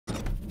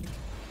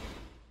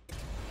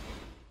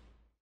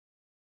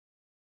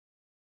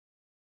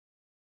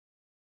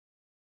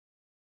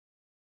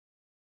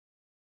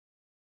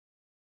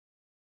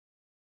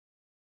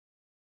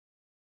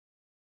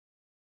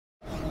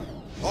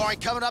All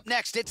right, coming up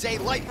next, it's a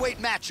lightweight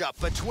matchup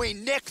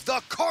between Nik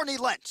the Carney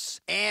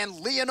Lentz and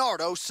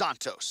Leonardo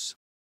Santos.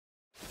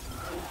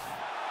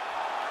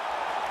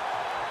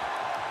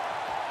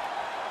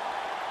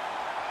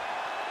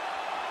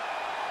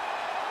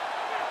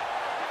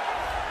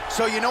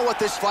 So you know what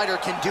this fighter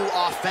can do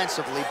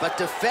offensively, but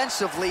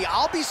defensively,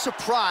 I'll be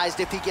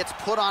surprised if he gets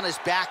put on his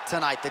back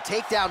tonight. The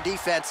takedown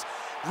defense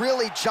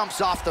really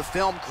jumps off the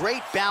film.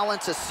 Great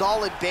balance, a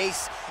solid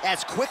base,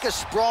 as quick a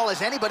sprawl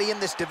as anybody in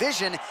this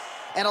division.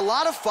 And a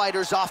lot of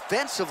fighters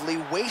offensively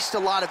waste a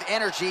lot of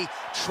energy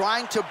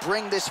trying to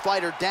bring this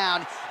fighter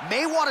down.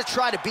 May want to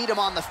try to beat him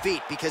on the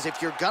feet, because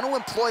if you're going to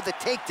employ the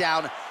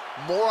takedown,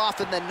 more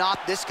often than not,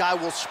 this guy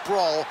will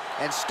sprawl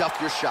and stuff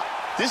your shot.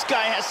 This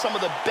guy has some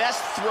of the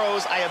best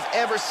throws I have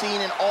ever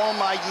seen in all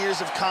my years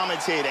of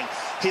commentating.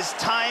 His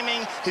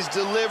timing, his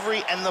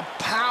delivery, and the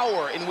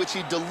power in which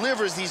he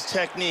delivers these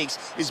techniques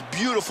is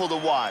beautiful to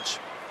watch.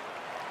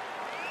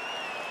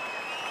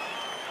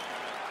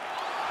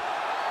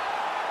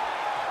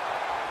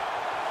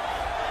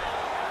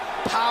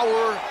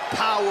 Power,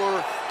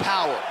 power,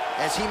 power.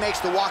 As he makes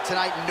the walk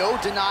tonight, no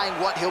denying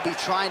what he'll be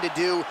trying to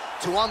do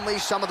to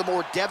unleash some of the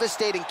more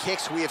devastating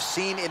kicks we have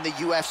seen in the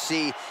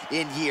UFC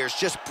in years.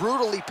 Just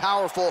brutally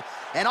powerful,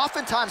 and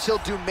oftentimes he'll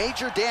do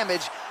major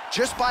damage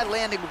just by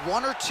landing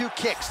one or two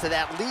kicks to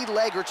that lead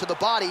leg or to the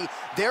body,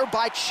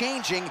 thereby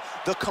changing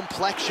the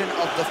complexion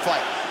of the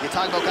fight. You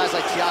talk about guys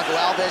like Thiago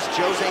Alves,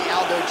 Jose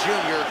Aldo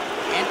Jr.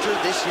 Enter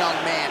this young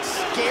man.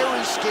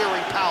 Scary,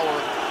 scary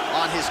power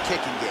on his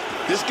kicking game.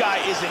 This guy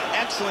is an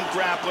excellent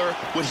grappler.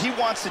 What he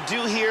wants to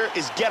do here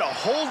is get a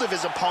hold of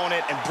his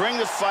opponent and bring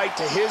the fight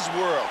to his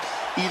world.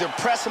 Either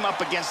press him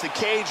up against the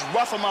cage,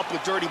 rough him up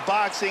with dirty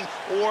boxing,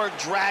 or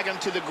drag him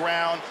to the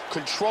ground,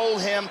 control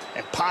him,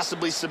 and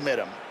possibly submit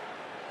him.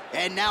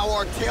 And now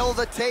our tail of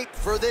the tape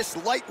for this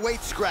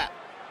lightweight scrap.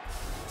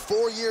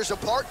 4 years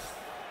apart,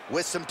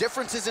 with some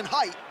differences in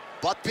height,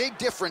 but big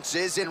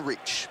differences in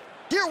reach.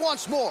 Here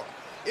once more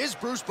is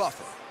Bruce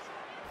Buffer.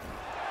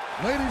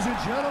 Ladies and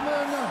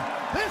gentlemen,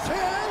 this is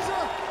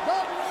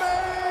the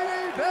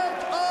main event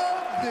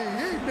of the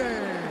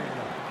evening.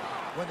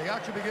 When the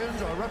action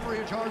begins, our referee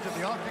in charge of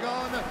the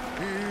octagon,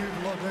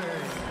 Yves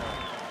Levine.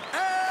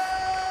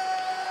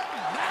 And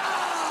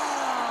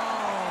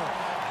now,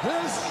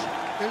 this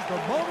is the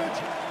moment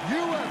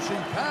UFC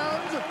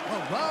fans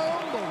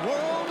around the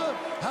world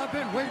have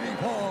been waiting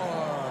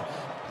for.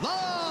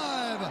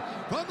 Live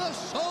from the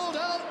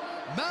sold-out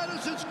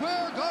Madison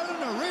Square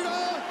Garden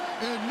Arena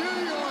in New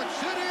York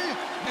City,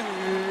 it's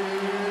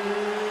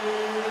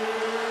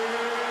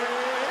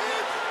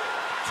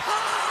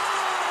time!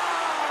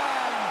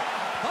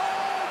 5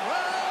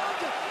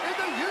 rounds in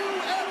the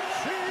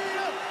UFC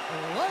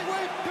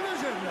lightweight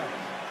division.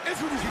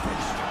 Introducing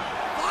first,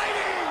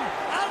 fighting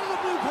out of the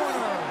blue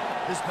corner.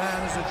 This man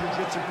is a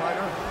jiu-jitsu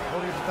fighter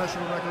holding a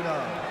professional record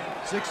of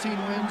 16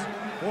 wins,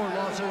 4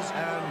 losses,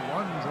 and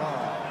 1 draw.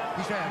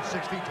 He stands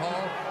 6 feet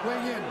tall,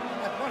 weighing in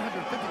at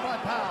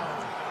 155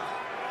 pounds.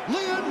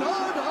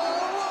 Leonardo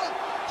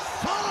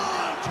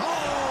Santos!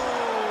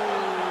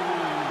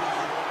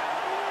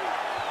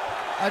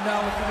 And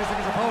now introducing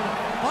his opponent,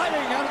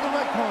 fighting out of the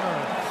red corner.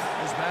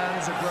 This man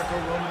is a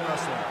Greco-Roman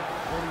wrestler,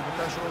 holding a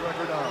professional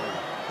record of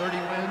 30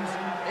 wins,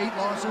 8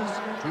 losses,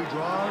 2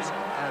 draws,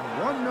 and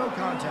 1 no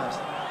contest.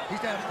 He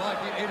stands 5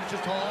 feet 8 inches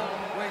tall,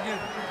 weighing in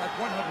at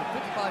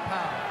 155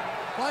 pounds.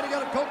 Fighting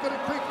out of Coconut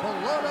Creek,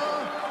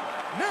 Florida,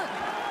 Nik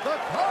the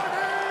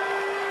Carney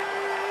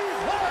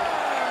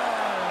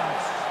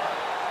Lentz!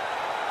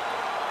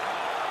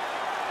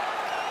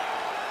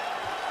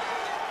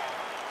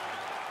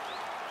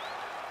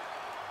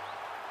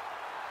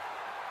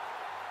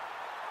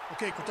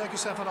 Okay, protect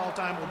yourself at all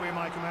time, obey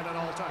my command at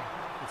all time.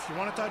 If you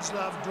want to touch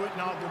love, do it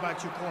now, go back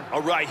to your corner.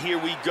 All right, here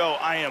we go.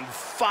 I am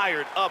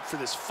fired up for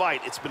this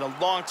fight. It's been a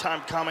long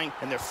time coming,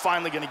 and they're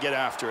finally going to get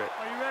after it.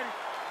 Are you ready?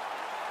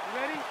 You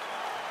ready?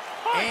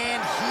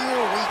 And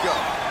here we go.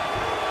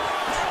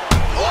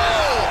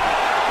 Oh!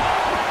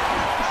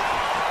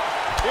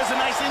 There's a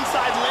nice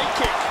inside leg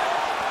kick.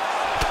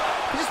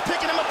 He's just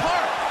picking him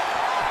apart.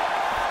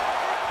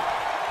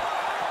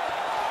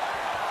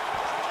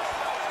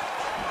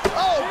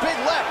 Oh, big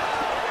left.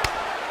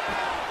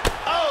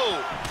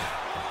 Oh!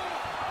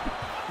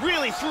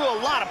 Really threw a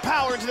lot of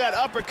power into that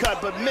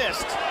uppercut, but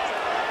missed.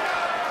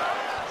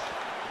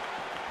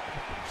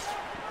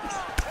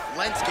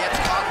 Lentz gets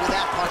caught with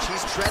that punch.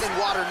 He's treading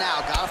water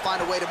now. Gotta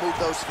find a way to move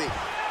those feet.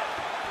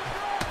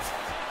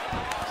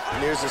 And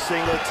here's a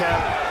single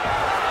attempt.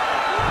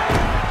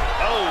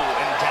 Oh,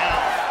 and down.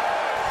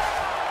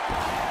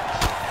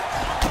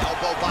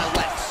 Elbow by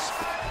Lentz.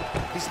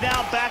 He's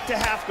now back to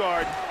half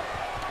guard.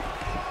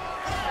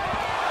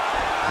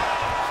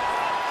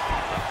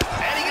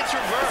 And he gets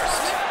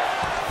reversed.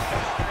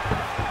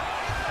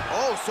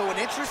 Oh, so an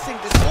interesting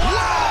decision.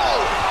 Whoa!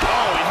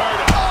 Oh, he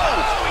hurt him.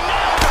 Oh, he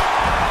nailed him.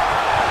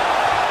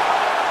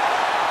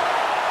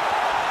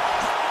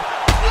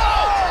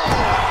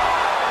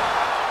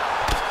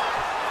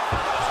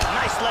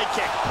 Leg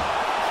kick.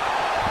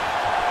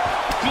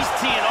 He's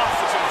teeing off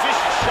with some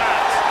vicious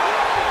shots.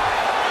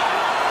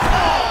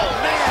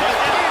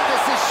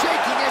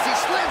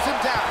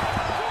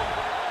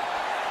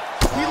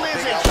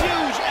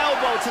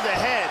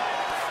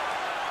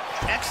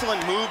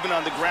 Excellent movement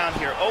on the ground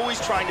here, always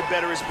trying to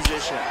better his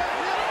position.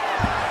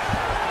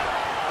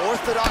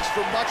 Orthodox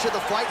for much of the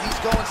fight. He's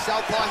going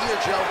southpaw here,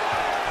 Joe.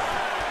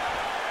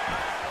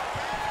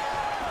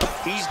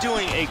 He's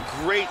doing a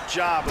great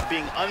job of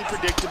being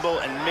unpredictable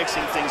and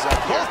mixing things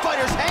up here. Both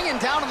fighters hanging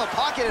down in the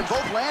pocket and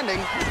both landing.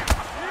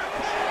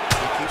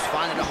 He keeps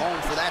finding a home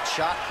for that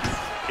shot.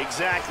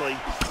 Exactly.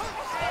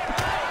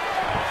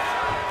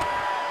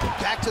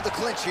 Back to the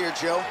clinch here,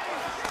 Joe.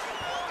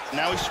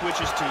 Now he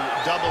switches to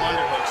double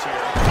underhooks here.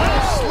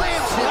 Oh,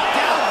 slams him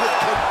down with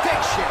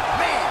conviction.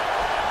 Man!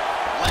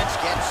 Lentz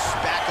gets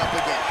back up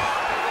again.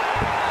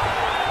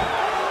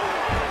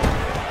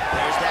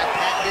 There's that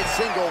patented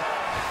single.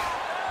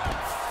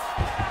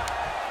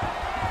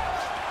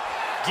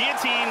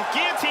 Guillotine,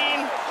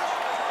 guillotine.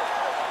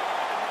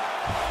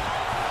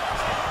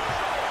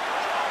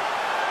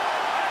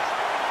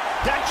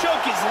 That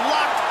choke is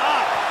locked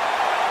up.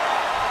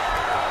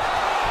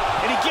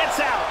 And he gets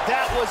out.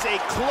 That was a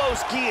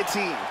close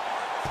guillotine.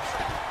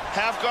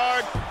 Half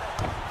guard.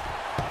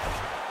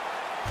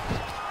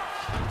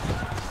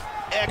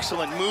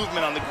 Excellent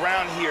movement on the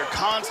ground here.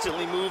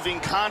 Constantly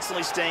moving,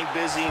 constantly staying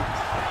busy.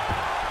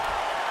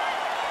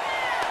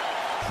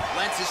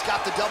 Lentz has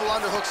got the double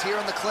underhooks here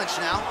in the clinch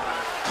now.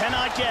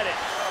 Cannot get it.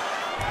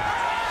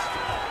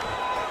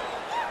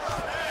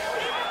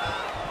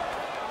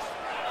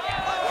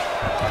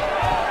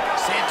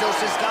 Santos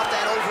has got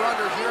that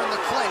over-under here in the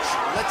clinch.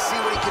 Let's see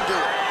what he can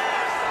do.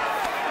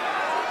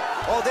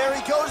 Oh, there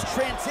he goes,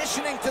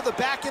 transitioning to the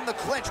back in the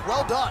clinch.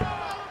 Well done.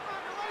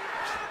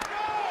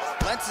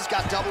 Lentz has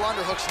got double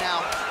underhooks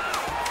now.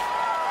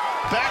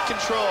 Back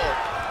control.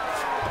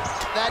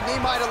 That knee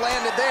might have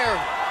landed there.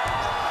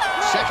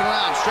 Second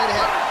round, straight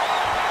ahead.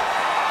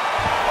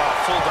 Oh,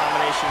 full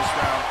domination this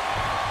round.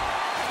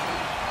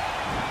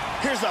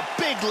 Here's a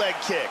big leg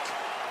kick.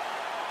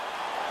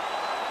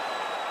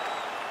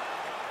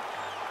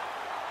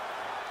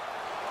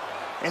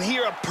 And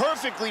here a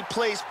perfectly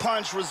placed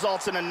punch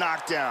results in a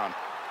knockdown.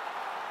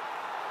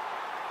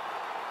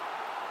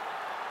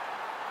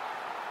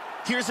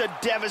 Here's a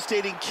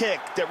devastating kick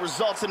that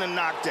results in a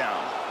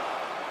knockdown.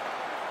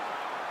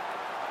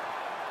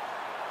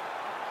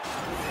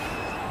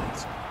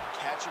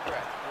 Catch your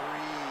breath,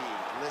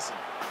 breathe, listen.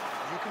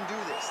 You can do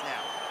this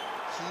now.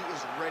 He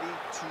is ready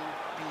to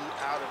be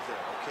out of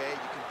there, okay?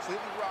 You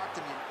completely rocked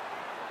him.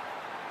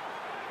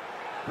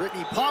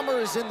 Brittany Palmer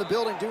is in the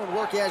building doing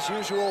work as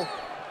usual.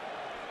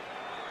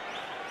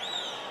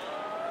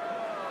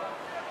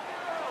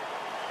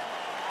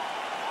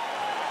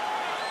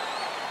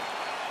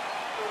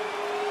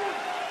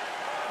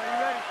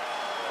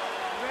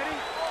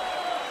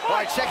 All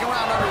right, second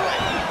round underway.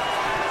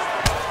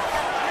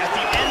 At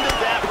the end of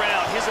that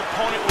round, his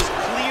opponent was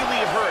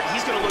clearly hurt.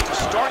 He's going to look to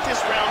start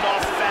this round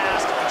off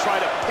fast and try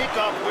to pick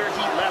up where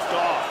he left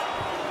off.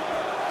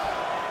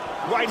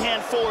 Right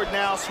hand forward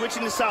now,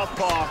 switching to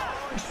southpaw.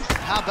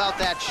 How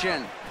about that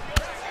shin?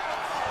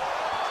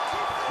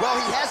 Well,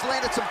 he has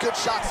landed some good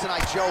shots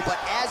tonight, Joe, but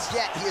as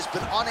yet, he has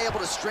been unable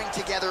to string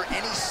together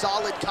any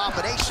solid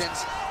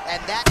combinations,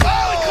 and that...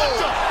 Oh, he clipped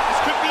him! This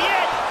could be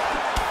it!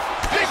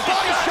 Big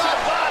body shot!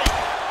 Body.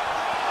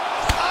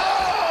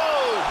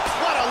 Oh!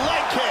 What a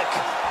leg kick!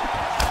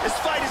 This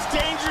fight is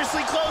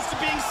dangerously close to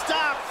being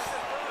stopped.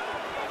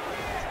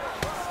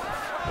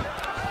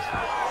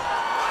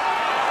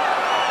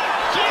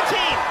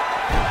 Guillotine!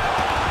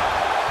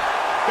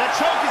 That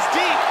choke is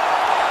deep.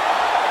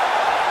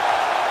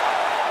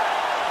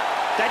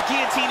 That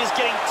guillotine is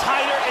getting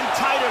tighter and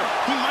tighter.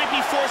 He might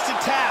be forced to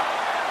tap.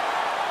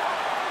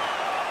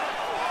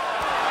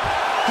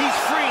 He's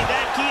free.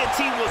 That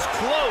guillotine was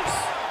close.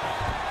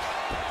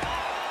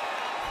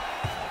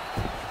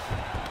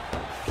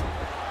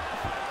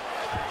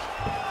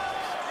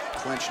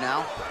 Clinch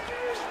now.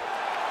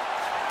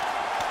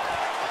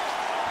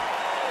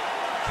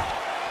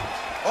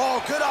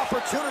 Oh, good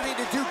opportunity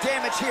to do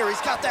damage here.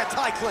 He's got that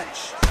tie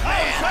clinch.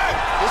 Man,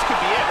 this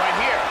could be it right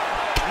here.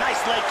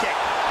 Nice leg kick.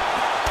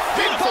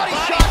 Big Beautiful body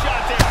body shot.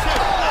 shot there,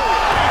 too. Oh,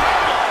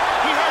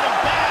 he hurt him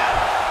bad.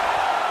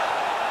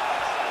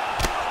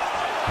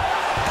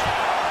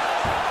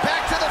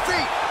 Back to the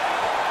feet.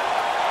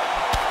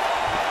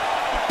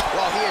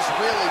 Well, he has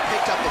really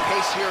picked up the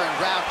pace here in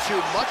round two.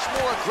 Much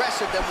more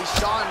aggressive than we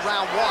saw in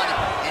round one,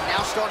 and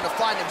now starting to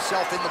find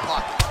himself in the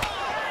pocket.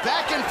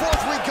 Back and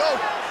forth we go.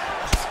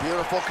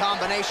 Beautiful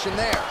combination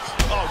there.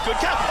 Oh, good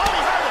count. Oh,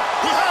 he hurt him.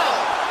 He hurt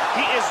him.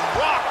 He is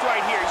rocked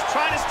right here. He's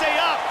trying to stay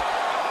up.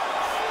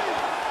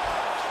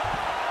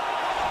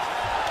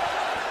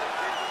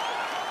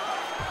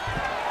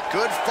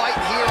 Good fight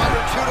here,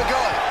 under 2 to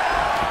go.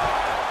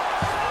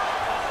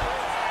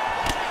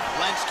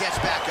 Lentz gets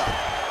back up.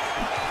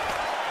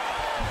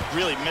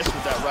 Really missed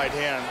with that right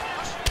hand.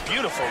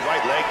 Beautiful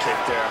right leg kick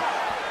there.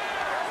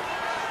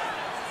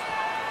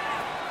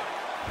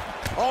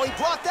 Oh, he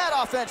brought that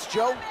offense,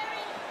 Joe.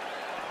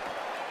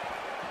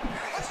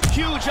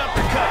 Huge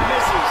uppercut,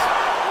 misses.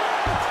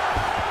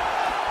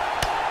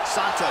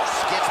 Santos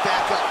gets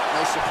back up.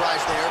 No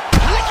surprise there.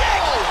 High kick!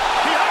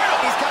 He hurt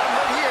him. He's got him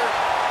hurt here.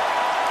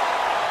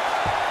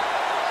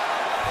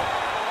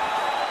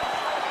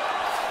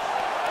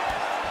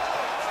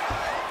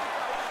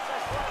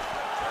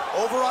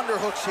 Over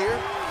underhooks here.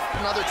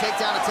 Another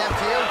takedown attempt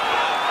here.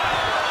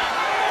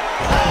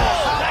 Oh,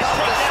 how about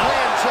the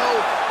slam, Joe?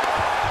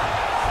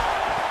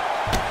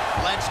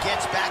 Lentz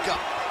gets back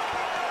up.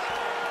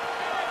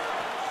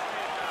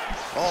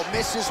 Oh,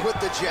 misses with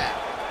the jab.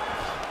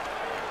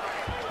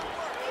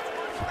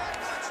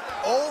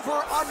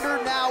 Over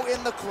under now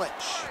in the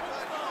clinch.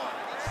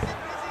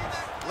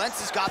 Lentz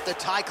has got the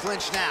tie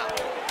clinch now.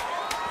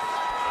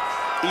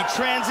 He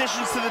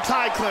transitions to the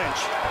tie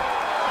clinch.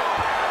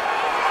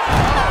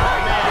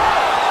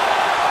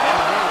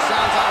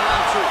 Sounds on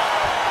round 2.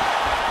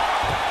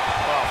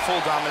 Well,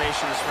 full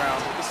domination this round.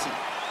 Take a seat.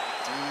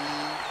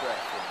 Deep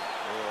breath in.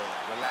 Good.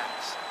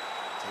 Relax.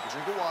 Take a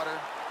drink of water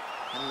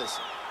and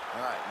listen.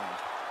 All right, man.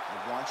 I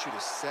want you to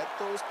set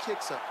those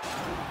kicks up.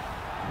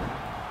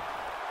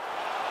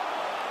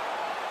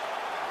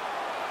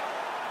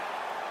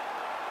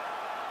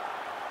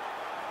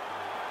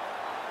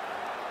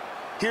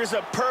 Here's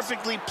a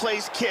perfectly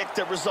placed kick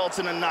that results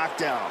in a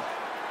knockdown.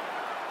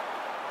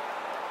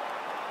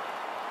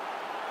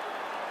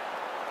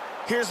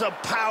 Here's a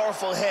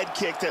powerful head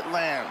kick that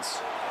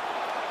lands.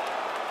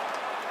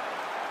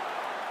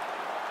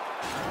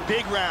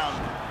 Big round.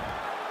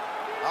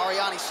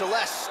 Ariane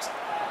Celeste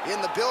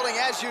in the building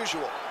as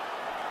usual.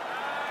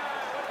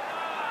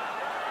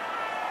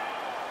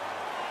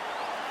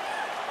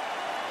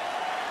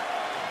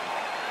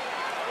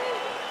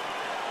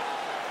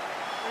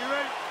 Are you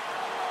ready?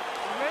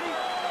 You ready?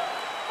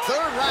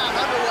 Third round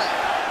underway.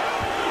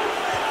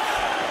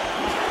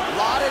 A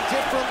lot of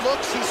different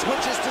looks. He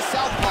switches to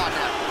southpaw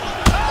now.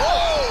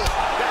 Oh!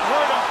 That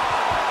hurt him.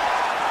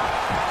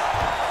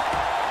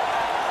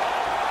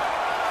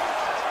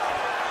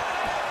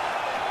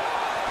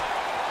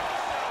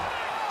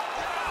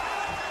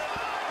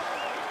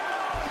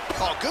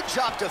 Oh, good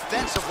job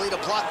defensively to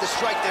block the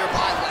strike there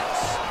by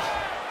Lentz.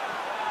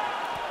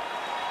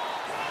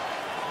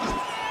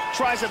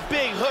 Tries a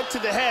big hook to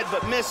the head,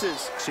 but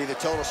misses. See the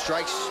total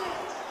strikes?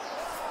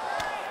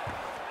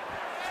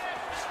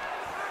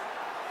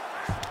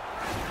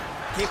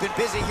 Keeping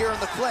busy here in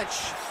the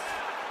clinch.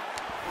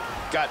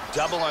 Got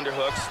double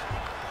underhooks.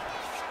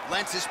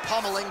 Lentz is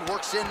pummeling,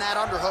 works in that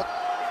underhook.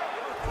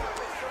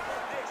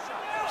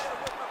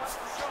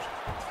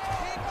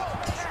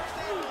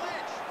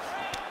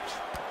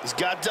 He's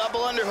got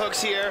double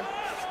underhooks here.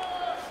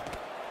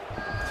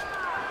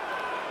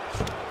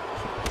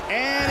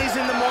 And he's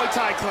in the Muay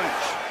Thai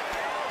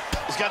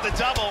clinch. He's got the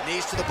double.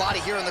 Knees to the body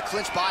here in the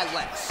clinch by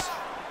Lentz.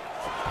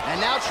 And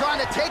now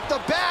trying to take the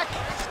back.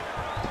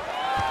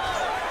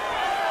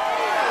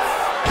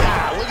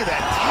 God, look at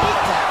that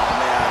takedown,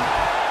 man.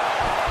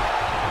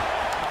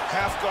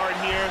 Half guard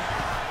here.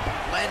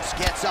 Lentz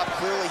gets up.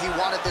 Clearly he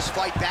wanted this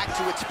fight back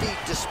to its feet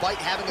despite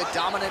having a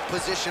dominant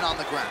position on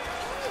the ground.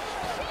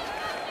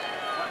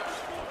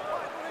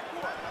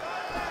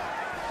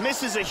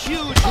 Misses a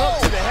huge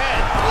hook to the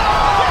head.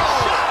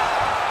 Oh!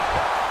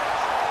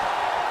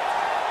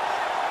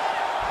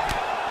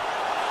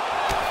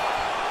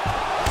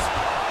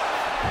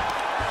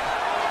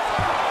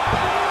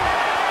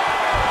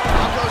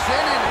 Now goes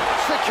in and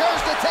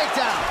secures the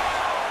takedown.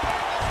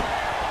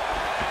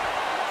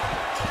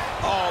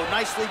 Oh,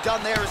 nicely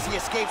done there as he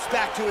escapes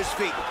back to his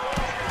feet.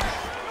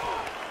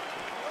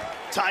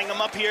 Tying him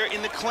up here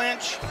in the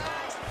clinch.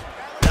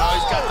 Now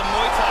he's got the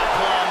Muay Thai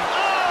plum.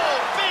 Oh,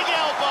 big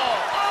elbow.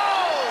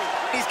 Oh!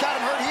 He's got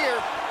him hurt here.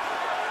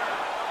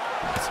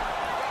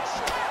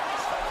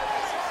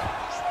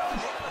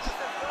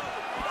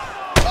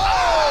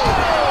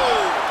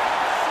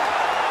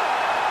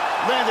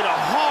 Landed a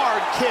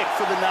hard kick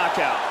for the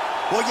knockout.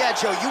 Well, yeah,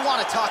 Joe, you want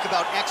to talk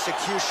about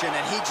execution,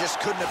 and he just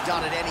couldn't have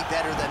done it any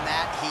better than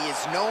that. He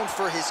is known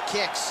for his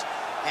kicks,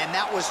 and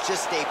that was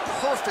just a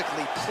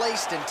perfectly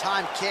placed and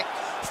timed kick.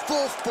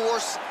 Full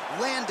force,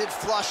 landed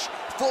flush,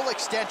 full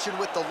extension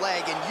with the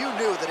leg, and you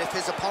knew that if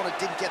his opponent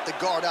didn't get the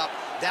guard up,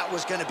 that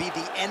was going to be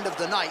the end of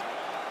the night,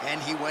 and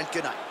he went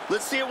goodnight.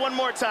 Let's see it one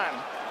more time.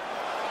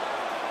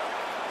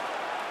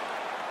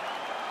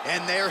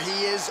 And there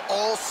he is,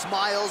 all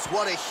smiles.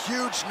 What a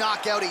huge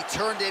knockout he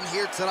turned in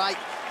here tonight.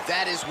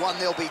 That is one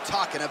they'll be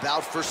talking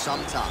about for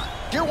some time.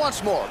 Here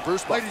once more,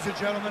 Bruce Buffer. Ladies and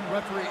gentlemen,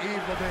 referee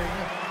Yves Leving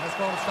has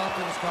called a stop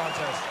to this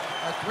contest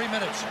at 3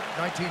 minutes,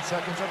 19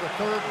 seconds of the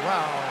third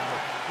round.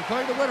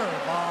 Declaring the winner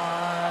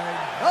by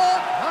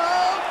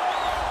knockout,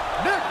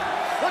 Nik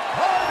Lentz.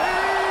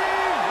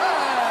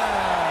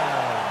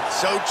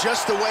 So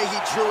just the way he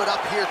drew it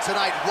up here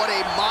tonight, what a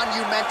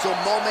monumental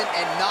moment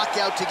and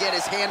knockout to get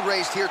his hand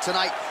raised here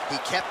tonight. He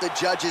kept the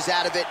judges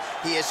out of it.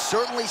 He has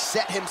certainly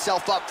set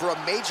himself up for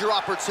a major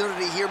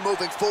opportunity here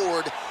moving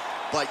forward.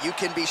 But you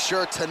can be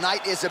sure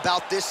tonight is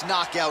about this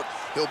knockout.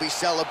 He'll be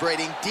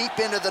celebrating deep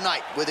into the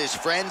night with his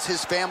friends,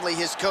 his family,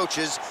 his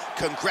coaches.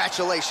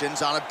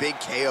 Congratulations on a big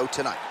KO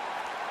tonight.